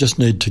 we just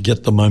need to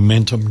get the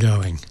momentum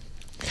going.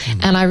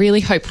 And I really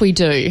hope we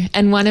do.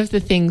 And one of the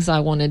things I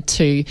wanted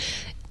to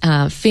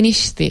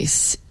finish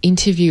this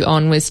interview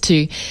on was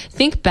to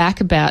think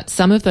back about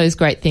some of those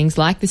great things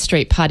like the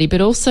street party,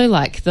 but also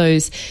like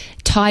those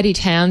tidy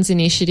towns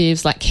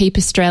initiatives like Keep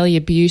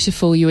Australia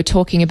Beautiful. You were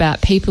talking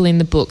about people in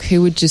the book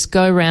who would just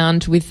go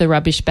around with the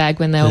rubbish bag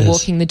when they were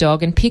walking the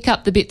dog and pick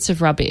up the bits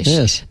of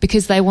rubbish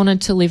because they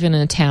wanted to live in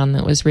a town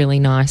that was really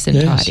nice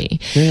and tidy.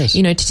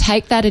 To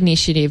take that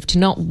initiative, to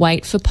not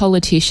wait for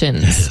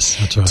politicians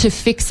to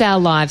fix our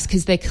lives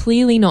because they're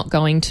clearly not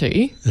going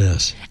to.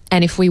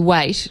 And if we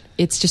wait,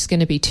 it's just going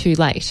to be too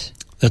late.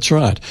 That's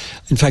right.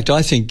 In fact,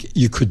 I think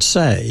you could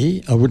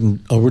say, I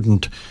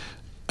wouldn't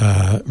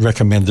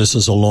recommend this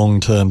as a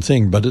long-term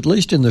thing, but at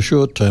least in the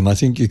short term, I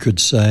think you could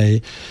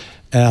say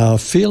our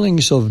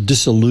feelings of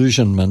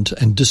disillusionment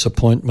and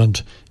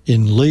disappointment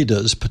in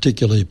leaders,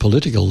 particularly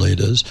political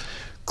leaders,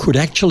 could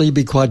actually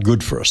be quite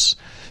good for us,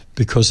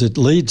 because it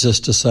leads us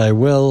to say,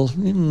 well,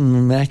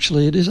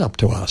 actually it is up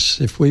to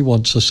us. If we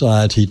want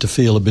society to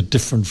feel a bit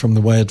different from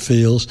the way it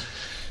feels,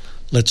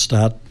 let's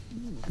start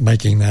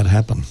making that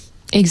happen.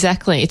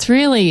 Exactly. It's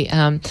really,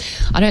 I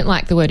don't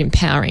like the word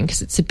empowering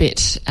because it's a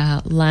bit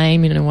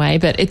lame in a way,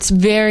 but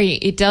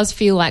it does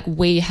feel like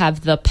we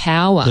have the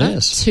power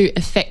to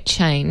affect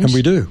change. And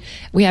we do.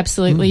 We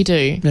absolutely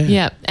do.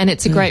 Yeah. And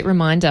it's a great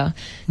reminder.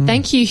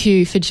 Thank you,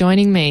 Hugh, for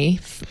joining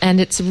me. And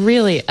it's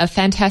really a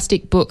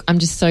fantastic book. I'm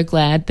just so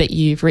glad that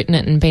you've written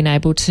it and been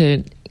able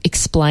to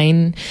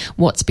explain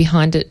what's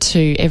behind it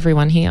to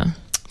everyone here.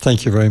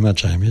 Thank you very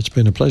much, Amy. It's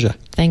been a pleasure.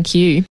 Thank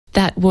you.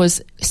 That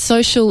was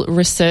social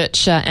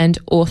researcher and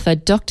author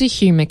Dr.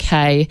 Hugh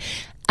Mackay,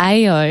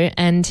 AO,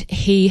 and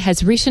he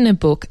has written a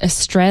book,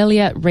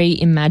 Australia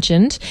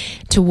Reimagined,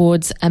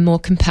 towards a more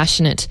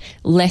compassionate,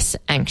 less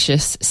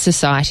anxious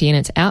society, and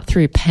it's out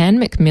through Pan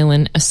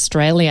Macmillan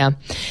Australia.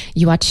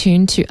 You are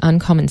tuned to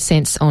Uncommon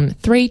Sense on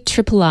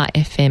 3RRR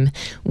FM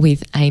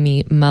with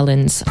Amy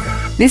Mullins.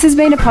 This has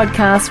been a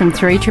podcast from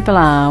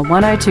 3RRR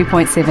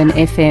 102.7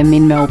 FM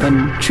in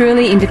Melbourne.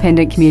 Truly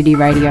independent community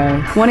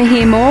radio. Want to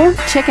hear more?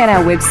 Check out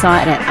our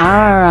website at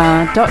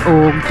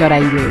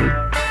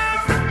rrr.org.au.